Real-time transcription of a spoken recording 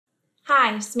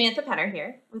Hi, Samantha Pedder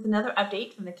here with another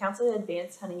update from the Council to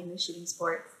Advance Hunting and the Shooting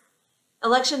Sports.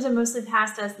 Elections are mostly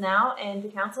past us now, and the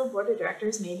Council Board of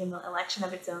Directors made an election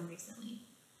of its own recently.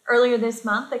 Earlier this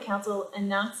month, the Council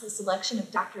announced the selection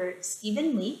of Dr.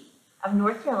 Stephen Leaf of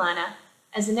North Carolina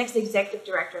as the next Executive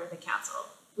Director of the Council.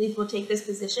 Leaf will take this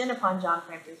position upon John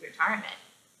Frampton's retirement.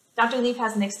 Dr. Leaf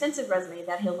has an extensive resume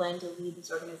that he'll lend to lead this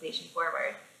organization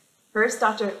forward. First,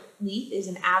 Dr. Leaf is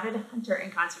an avid hunter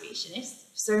and conservationist,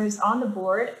 serves on the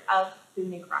board of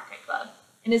Boone and Crockett Club,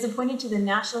 and is appointed to the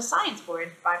National Science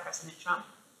Board by President Trump.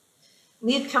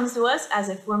 Leaf comes to us as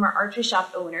a former archery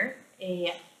shop owner,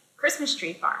 a Christmas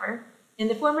tree farmer, and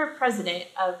the former president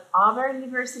of Auburn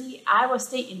University, Iowa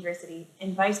State University,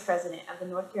 and vice president of the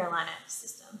North Carolina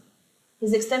system.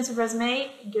 His extensive resume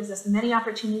gives us many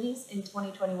opportunities in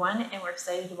 2021, and we're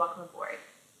excited to welcome aboard.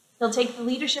 He'll take the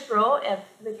leadership role of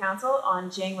the Council on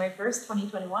January 1st,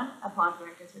 2021, upon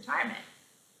Frampton's retirement.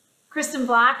 Kristen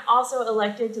Black also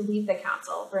elected to leave the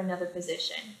Council for another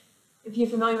position. If you're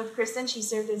familiar with Kristen, she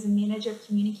served as a manager of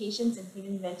communications and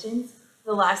human inventions for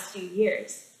the last few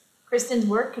years. Kristen's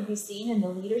work could be seen in the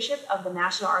leadership of the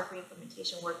National Archery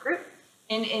Implementation Work Group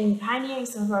and in pioneering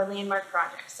some of our landmark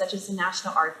projects, such as the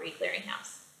National Archery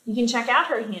Clearinghouse. You can check out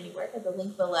her handiwork at the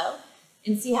link below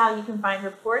and see how you can find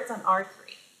reports on R3.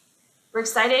 We're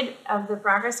excited of the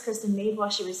progress Kristen made while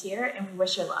she was here, and we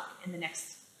wish her luck in the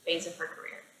next phase of her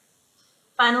career.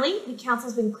 Finally, the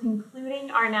Council's been concluding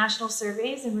our national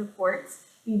surveys and reports.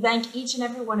 We thank each and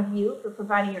every one of you for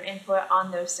providing your input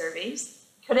on those surveys.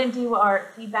 Couldn't do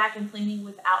our feedback and planning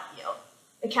without you.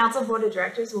 The Council Board of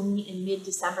Directors will meet in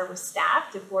mid-December with staff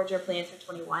to forge our plans for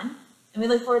 21, and we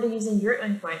look forward to using your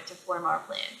input to form our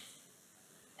plans.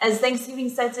 As Thanksgiving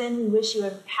sets in, we wish you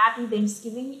a happy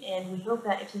Thanksgiving, and we hope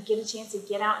that if you get a chance to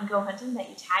get out and go hunting, that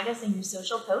you tag us in your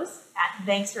social posts at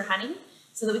Thanks for Hunting,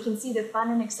 so that we can see the fun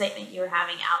and excitement you're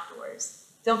having outdoors.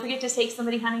 Don't forget to take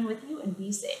somebody hunting with you and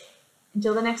be safe.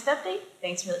 Until the next update,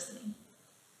 thanks for listening.